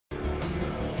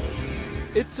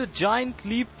It's a giant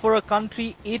leap for a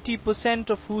country 80%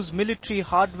 of whose military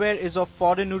hardware is of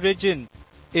foreign origin.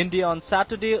 India on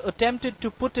Saturday attempted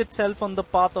to put itself on the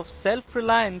path of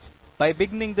self-reliance by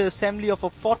beginning the assembly of a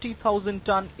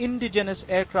 40,000-ton indigenous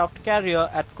aircraft carrier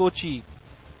at Kochi.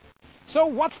 So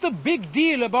what's the big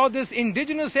deal about this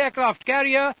indigenous aircraft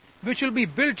carrier which will be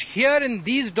built here in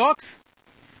these docks?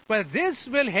 Well, this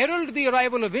will herald the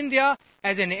arrival of India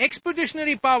as an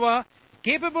expeditionary power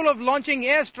capable of launching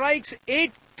airstrikes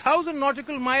 8,000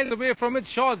 nautical miles away from its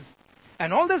shores.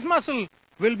 And all this muscle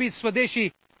will be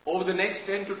Swadeshi. Over the next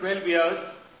 10 to 12 years,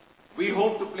 we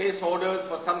hope to place orders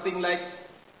for something like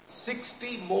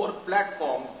 60 more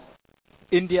platforms.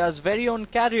 India's very own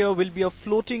carrier will be a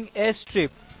floating airstrip,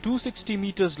 260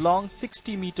 meters long,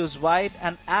 60 meters wide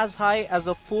and as high as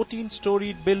a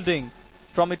 14-storied building.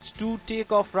 From its 2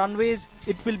 takeoff runways,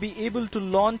 it will be able to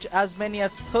launch as many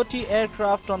as 30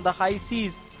 aircraft on the high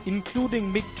seas,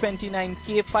 including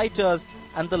MiG-29K fighters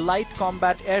and the light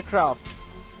combat aircraft.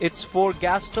 Its 4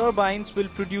 gas turbines will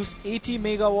produce 80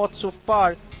 megawatts of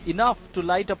power, enough to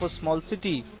light up a small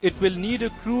city. It will need a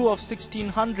crew of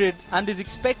 1,600 and is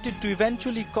expected to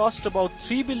eventually cost about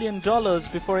 $3 billion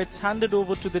before it's handed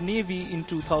over to the Navy in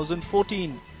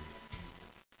 2014.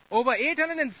 Over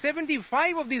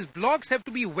 875 of these blocks have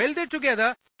to be welded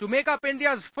together to make up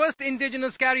India's first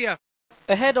indigenous carrier.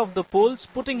 Ahead of the polls,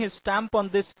 putting his stamp on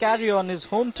this carrier on his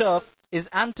home turf is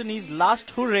Antony's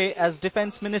last hooray as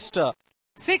Defence Minister.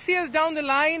 6 years down the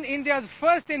line, India's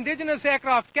first indigenous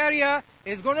aircraft carrier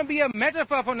is going to be a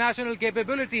metaphor for national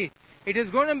capability. It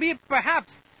is going to be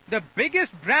perhaps the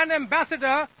biggest brand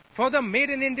ambassador for the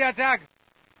Made in India tag.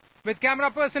 With camera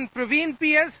person Praveen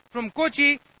PS from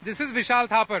Kochi, this is Vishal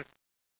Thapar.